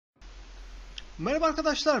Merhaba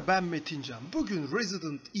arkadaşlar, ben Metincan. Bugün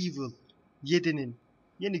Resident Evil 7'nin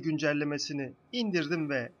yeni güncellemesini indirdim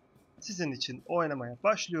ve sizin için oynamaya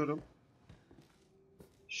başlıyorum.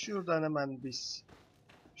 Şuradan hemen biz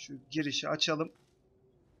şu girişi açalım.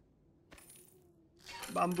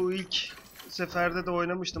 Ben bu ilk seferde de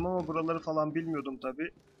oynamıştım ama buraları falan bilmiyordum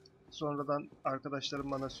tabi. Sonradan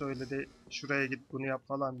arkadaşlarım bana söyledi, şuraya git bunu yap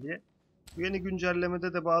falan diye. Bu yeni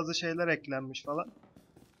güncellemede de bazı şeyler eklenmiş falan.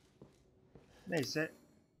 Neyse.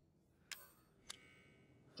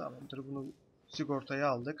 Tamamdır, bunu sigortaya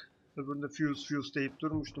aldık. Öbüründe fuse deyip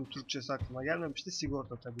durmuştum. Türkçesi aklıma gelmemişti.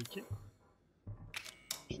 Sigorta tabii ki.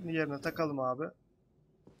 Şimdi yerine takalım abi.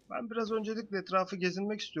 Ben biraz öncelikle etrafı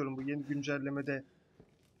gezinmek istiyorum bu yeni güncellemede.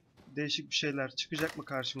 Değişik bir şeyler çıkacak mı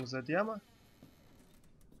karşımıza diye ama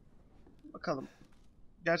bakalım.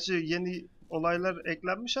 Gerçi yeni olaylar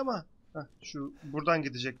eklenmiş ama şu buradan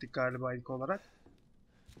gidecektik galiba ilk olarak.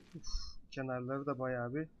 Uf, kenarları da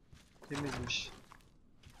bayağı bir temizmiş.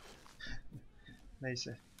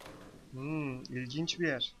 Neyse. İlginç bir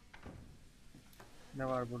yer. Ne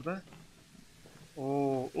var burada?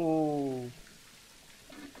 Oo.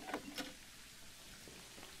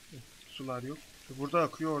 Sular yok. Burada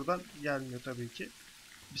akıyor, oradan gelmiyor tabii ki.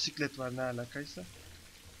 Bisiklet var, ne alakaysa.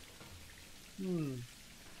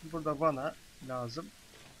 Burada vana lazım.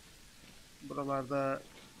 Buralarda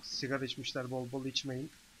sigara içmişler, bol bol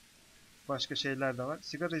içmeyin. Başka şeyler de var.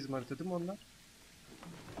 Sigara izmariti değil mi onlar?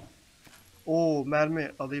 Oo,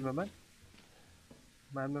 mermi alayım hemen.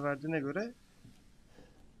 Mermi verdiğine göre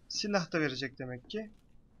silah da verecek demek ki.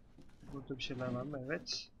 Burada bir şeyler var mı?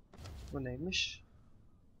 Evet. Bu neymiş?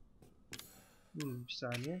 Bir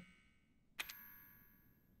saniye.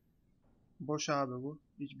 Boş abi bu.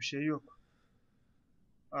 Hiçbir şey yok.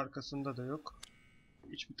 Arkasında da yok.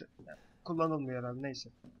 Yani kullanılmıyor herhalde. Neyse.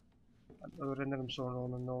 Ben öğrenirim sonra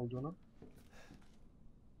onun ne olduğunu.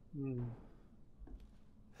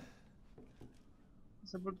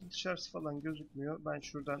 Mesela burada dışarısı falan gözükmüyor. Ben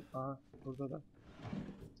şuradan... Aha, burada da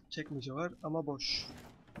çekmece var ama boş.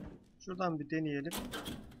 Şuradan bir deneyelim.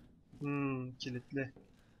 Kilitli.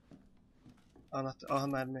 Anahtar... Aha,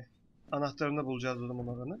 mermi. Anahtarını bulacağız o zaman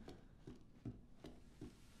oranın.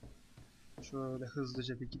 Şöyle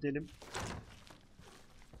hızlıca bir gidelim.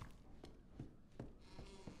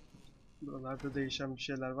 Buralarda değişen bir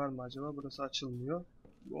şeyler var mı acaba? Burası açılmıyor.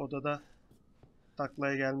 Bu odada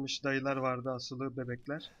taklaya gelmiş dayılar vardı, asılı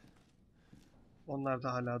bebekler. Onlar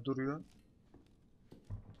da hala duruyor.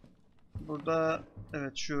 Burada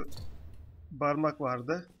evet şu barmak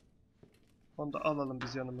vardı. Onu da alalım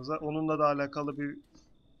biz yanımıza. Onunla da alakalı bir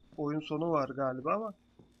oyun sonu var galiba ama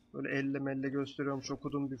böyle elle melle gösteriyormuş,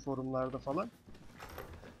 okudum bir forumlarda falan.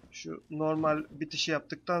 Şu normal bitişi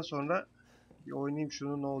yaptıktan sonra bir oynayayım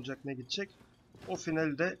şunu, ne olacak ne gidecek. O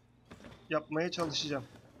finali de yapmaya çalışacağım.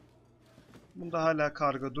 Bunda hala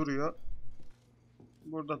karga duruyor.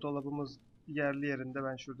 Burada dolabımız yerli yerinde.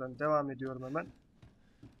 Ben şuradan devam ediyorum hemen.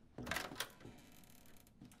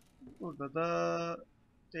 Burada da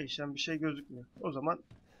değişen bir şey gözükmüyor. O zaman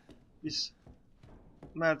biz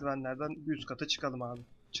merdivenlerden bir üst kata çıkalım abi.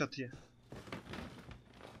 Çatıya.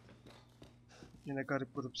 Yine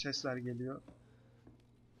garip grup sesler geliyor.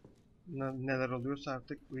 Neler oluyorsa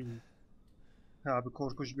artık. Abi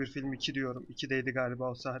korkunç bir film 2 diyorum. 2'deydi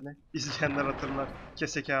galiba o sahne. İzleyenler hatırlar.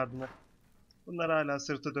 Kese kağıdını. Bunlar hala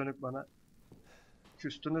sırtı dönük bana.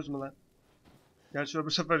 Küstünüz mü lan? Gerçi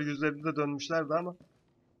öbür sefer yüzlerinde de dönmüşlerdi ama.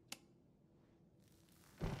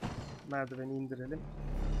 Merdiveni indirelim.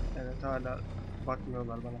 Evet, hala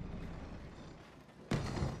bakmıyorlar bana.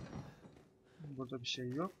 Burada bir şey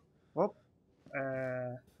yok. Hop.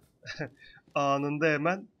 Anında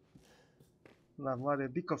hemen. Lan var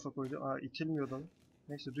ya, bir kafa koydu. İtilmiyordu.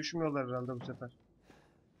 Neyse, düşmüyorlar herhalde bu sefer.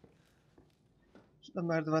 Şimdi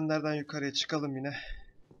merdivenlerden yukarıya çıkalım yine.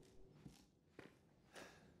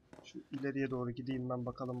 Şu ileriye doğru gideyim ben,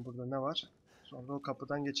 bakalım burada ne var. Sonra o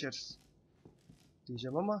kapıdan geçeriz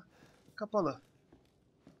diyeceğim ama kapalı.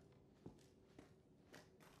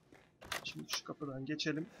 Şimdi şu kapıdan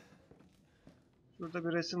geçelim. Şurada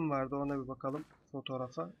bir resim vardı, ona bir bakalım,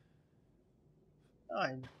 fotoğrafa.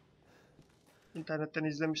 Aynı. İnternetten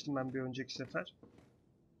izlemiştim ben bir önceki sefer.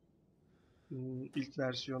 İlk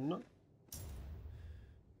versiyonunu.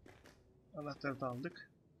 Anahtarı da aldık.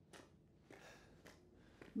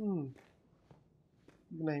 Bu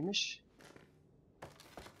neymiş?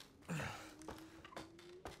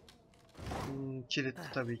 Kilitli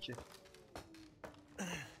tabii ki.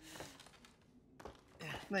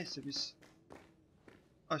 Neyse, biz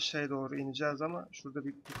aşağıya doğru ineceğiz ama şurada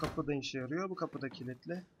bu kapı da işe yarıyor. Bu kapı da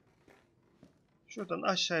kilitli. Şuradan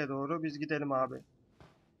aşağıya doğru biz gidelim abi.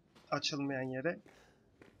 açılmayan yere.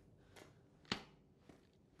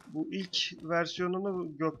 Bu ilk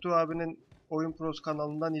versiyonunu Göktuğ abinin Oyun Pros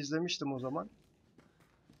kanalından izlemiştim o zaman.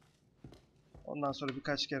 Ondan sonra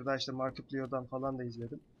birkaç kere daha işte Markiplier'dan falan da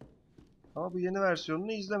izledim. Ama bu yeni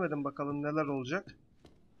versiyonunu izlemedim. Bakalım neler olacak.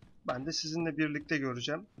 Ben de sizinle birlikte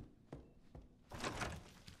göreceğim.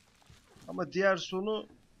 Ama diğer sonu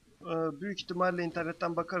büyük ihtimalle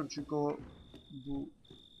internetten bakarım. Çünkü o bu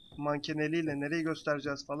manken eliyle nereyi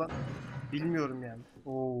göstereceğiz falan bilmiyorum yani.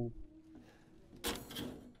 Oo.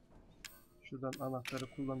 Şuradan anahtarı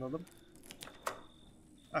kullanalım.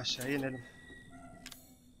 Aşağı inelim.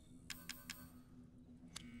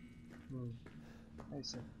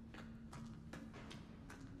 Neyse.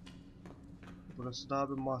 Burası daha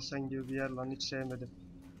bir mahzen gibi bir yer lan, hiç sevmedim.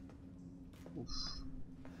 Uf.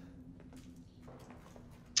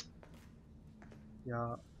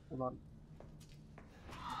 Ya ulan.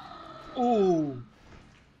 Oo.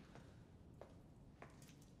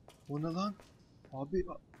 O ne lan? Abi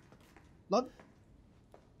lan.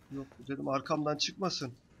 Yok dedim arkamdan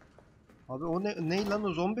çıkmasın. Abi o ne lan,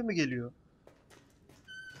 o zombi mi geliyor?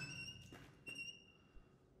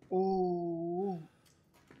 Oo.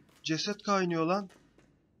 Ceset kaynıyor lan.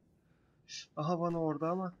 Aha bana orada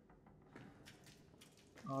ama.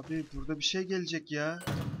 Abi burada bir şey gelecek ya.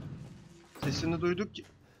 Sesini duyduk.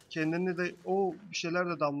 Kendini de bir şeyler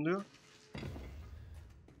de damlıyor.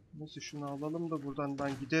 Neyse şunu alalım da buradan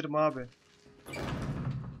ben giderim abi.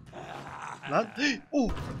 Lan.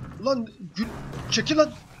 Oh. Lan çekil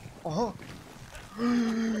lan. Aha.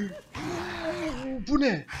 Bu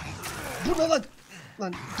ne? Bu ne lan?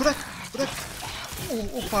 Lan bırak. Bırak.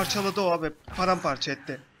 O parçaladı o abi. Paramparça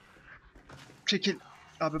etti. Çekil.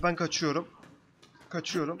 Abi ben kaçıyorum.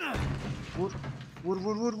 Kaçıyorum. Vur. Vur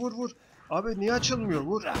vur vur vur vur. Abi niye açılmıyor?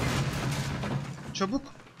 Vur.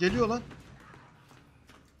 Çabuk. Geliyor lan.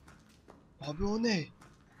 Abi o ne?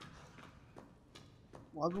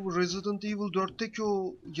 Abi bu Resident Evil 4'teki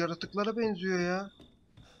o yaratıklara benziyor ya.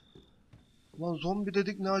 Lan zombi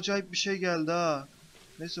dedik, ne acayip bir şey geldi ha.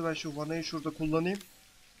 Neyse ben şu vanayı şurada kullanayım.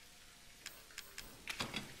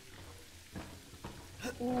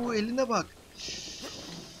 Oo eline bak.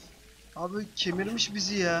 Abi kemirmiş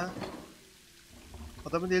bizi ya.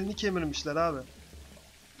 Adamın elini kemirmişler abi.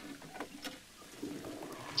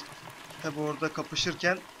 Tabi orada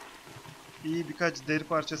kapışırken iyi birkaç deri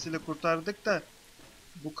parçasıyla kurtardık da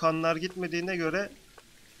bu kanlar gitmediğine göre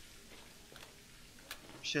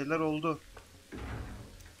bir şeyler oldu.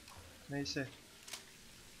 Neyse.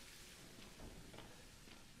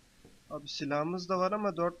 Abi silahımız da var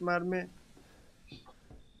ama 4 mermi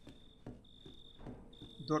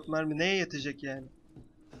neye yetecek yani?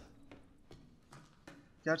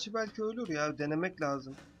 Gerçi belki ölür ya, denemek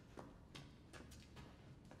lazım.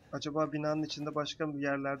 Acaba binanın içinde başka bir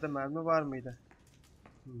yerlerde mermi var mıydı?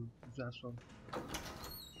 Güzel soru.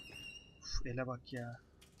 Uf, ele bak ya.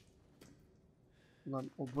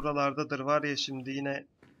 Ulan o buralardadır var ya, şimdi yine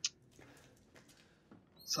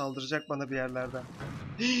saldıracak bana bir yerlerden.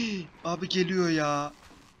 Hii, abi geliyor ya.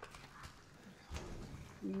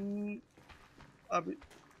 Abi.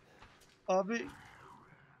 Abi.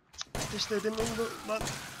 İşte demin lan.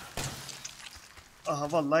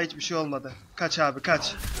 Aha vallahi hiçbir şey olmadı. Kaç abi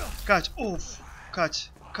kaç. Kaç. Of.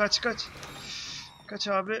 Kaç. Kaç kaç. Kaç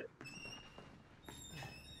abi.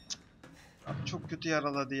 Abi çok kötü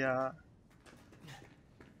yaraladı ya.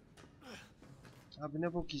 Abi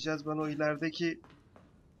ne bok yiyeceğiz, ben o ilerideki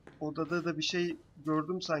odada da bir şey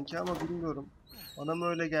gördüm sanki ama bilmiyorum. Bana mı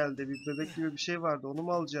öyle geldi? Bir bebek gibi bir şey vardı. Onu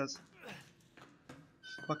mu alacağız?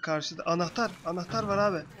 Bak karşıda anahtar. Anahtar var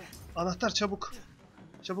abi. Anahtar çabuk.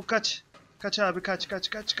 Çabuk kaç. Kaç abi kaç kaç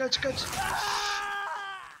kaç kaç kaç.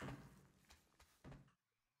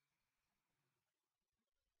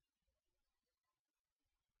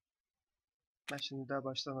 Ben şimdi daha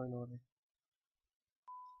baştan oyna orayı.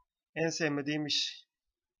 En sevmediğim iş.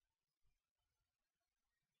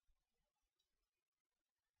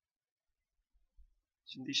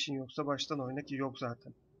 Şimdi işin yoksa baştan oyna ki yok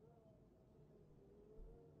zaten.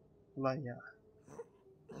 Ulan ya.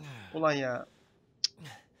 Ulan ya.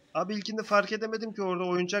 Abi ilkinde fark edemedim ki, orada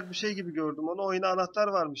oyuncak bir şey gibi gördüm. Onu oyuna anahtar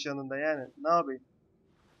varmış yanında yani. Ne yapayım?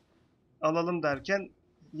 Alalım derken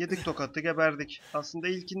yedik tokatı, geberdik. Aslında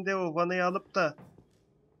ilkinde o vanayı alıp da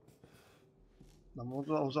ama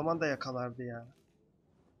o zaman da yakalardı ya.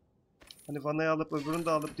 Hani vanayı alıp öbürünü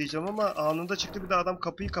de alıp diyeceğim ama anında çıktı bir de adam,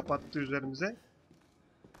 kapıyı kapattı üzerimize.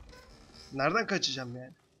 Nereden kaçacağım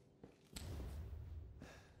yani?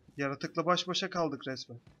 Yaratıkla baş başa kaldık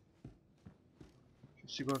resmen. Şu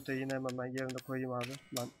sigortayı yine hemen ben yerine koyayım abi.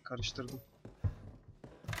 Lan karıştırdım.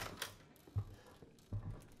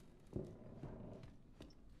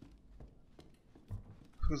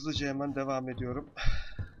 Hızlıca hemen devam ediyorum.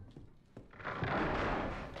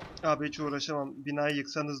 Abi hiç uğraşamam. Binayı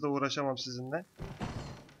yıksanız da uğraşamam sizinle.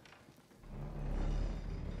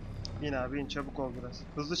 İn abi in, çabuk ol biraz.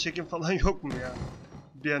 Hızlı çekim falan yok mu ya?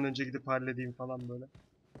 Bir an önce gidip halledeyim falan böyle.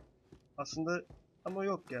 Aslında ama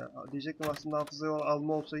yok ya. Diyecektim aslında hafızaya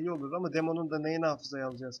alma olsa iyi olur ama demonun da neyini hafızaya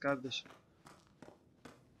alacağız kardeşim?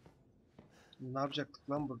 Ne yapacaktık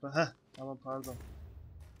lan burada? Heh, tamam pardon.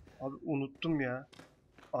 Abi unuttum ya.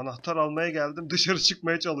 Anahtar almaya geldim, dışarı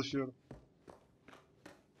çıkmaya çalışıyorum.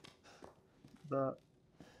 Daha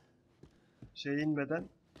şey inmeden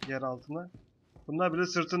yer altına. Bunlar bile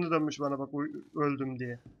sırtını dönmüş bana bak öldüm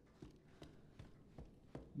diye.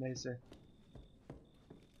 Neyse.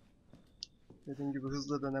 Dediğim gibi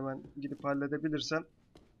hızlıdan hemen gidip halledebilirsem.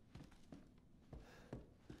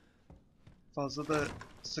 Fazla da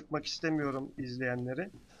sıkmak istemiyorum izleyenleri.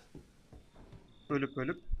 Ölüp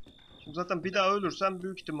ölüp. Şimdi zaten bir daha ölürsem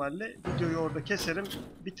büyük ihtimalle videoyu orada keserim.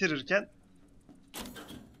 Bitirirken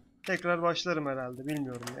tekrar başlarım herhalde.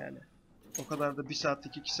 Bilmiyorum yani. O kadar da 1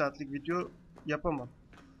 saatlik 2 saatlik video yapamam.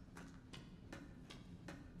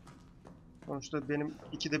 Sonuçta benim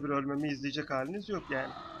 2'de 1 ölmemi izleyecek haliniz yok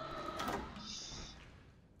yani.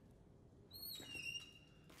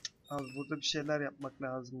 Abi burada bir şeyler yapmak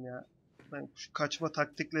lazım ya. Ben şu kaçma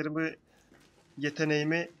taktiklerimi,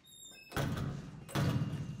 yeteneğimi...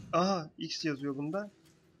 Aha X yazıyor bunda.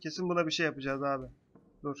 Kesin buna bir şey yapacağız abi.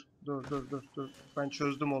 Dur. Ben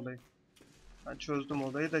çözdüm olayı. Ben çözdüm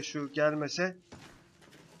olayı da şu gelmese...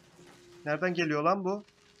 Nereden geliyor lan bu?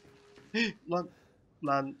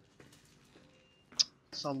 Lan.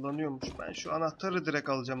 Sallanıyormuş. Ben şu anahtarı direkt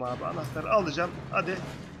alacağım abi. Anahtarı alacağım. Hadi.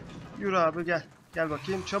 Yürü abi gel. Gel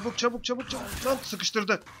bakayım. Çabuk. Lan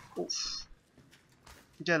sıkıştırdı. Of.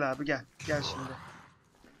 Gel abi gel. Gel şimdi.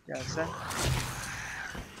 Gel sen.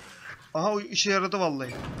 Aha o işe yaradı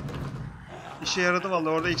vallahi. İşe yaradı vallahi.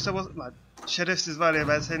 Orada X'e bas... Lan şerefsiz var ya,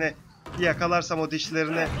 ben seni yakalarsam o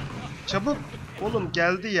dişlerini. Çabuk. Oğlum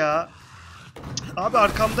geldi ya. Abi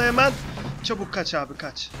arkamda hemen. Çabuk kaç abi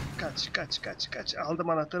kaç. Kaç. Aldım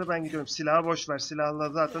anahtarı, ben gidiyorum. Silahı boş ver. Silahla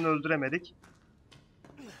zaten öldüremedik.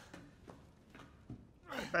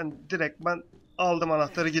 Ben aldım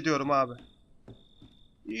anahtarı, gidiyorum abi.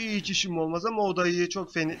 Hiç işim olmaz ama o dayıyı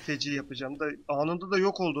çok feci yapacağım. Da anında da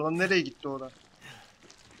yok oldu lan. Nereye gitti o da?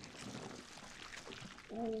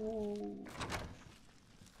 Oo.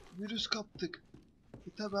 Virüs kaptık.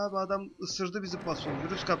 Tabi abi adam ısırdı bizi pason.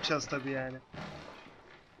 Virüs kapacağız tabi yani.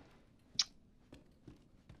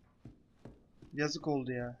 Yazık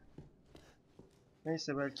oldu ya.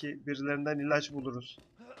 Neyse belki birilerinden ilaç buluruz.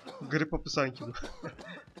 Grip hapı sanki bu.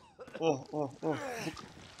 Oh.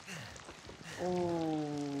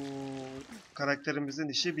 Karakterimizin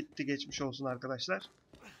işi bitti, geçmiş olsun arkadaşlar.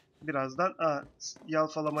 Birazdan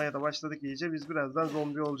yalpalamaya da başladık iyice. Biz birazdan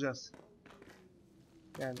zombi olacağız.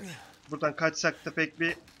 Yani buradan kaçsak da pek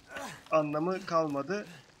bir anlamı kalmadı.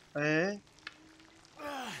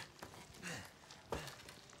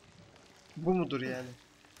 Bu mudur yani?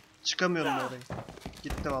 Çıkamıyorum orayı.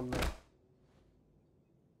 Gitti vallahi.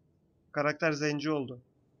 Karakter zenci oldu.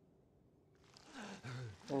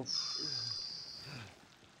 Of.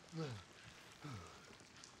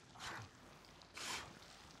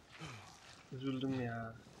 Üzüldüm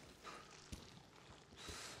ya.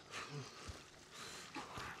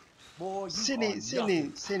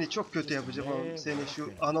 Seni çok kötü yapacağım oğlum. Seni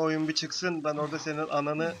şu ana oyun bir çıksın, ben orada senin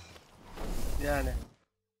ananı yani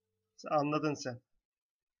anladın sen.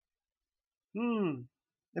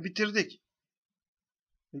 Bitirdik.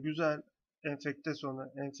 Güzel.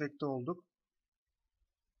 Enfekte olduk.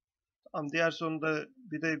 Tamam, diğer sonunda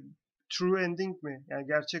bir de true ending mi? Yani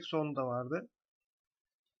gerçek son da vardı.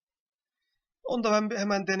 Onu da ben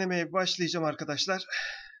hemen denemeye başlayacağım arkadaşlar.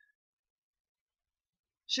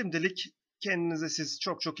 Şimdilik kendinize siz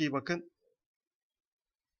çok iyi bakın.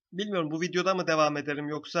 Bilmiyorum bu videoda mı devam ederim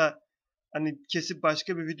yoksa hani kesip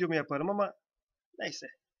başka bir video mu yaparım ama neyse.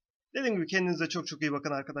 Dediğim gibi kendinize çok iyi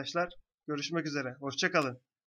bakın arkadaşlar. Görüşmek üzere. Hoşça kalın.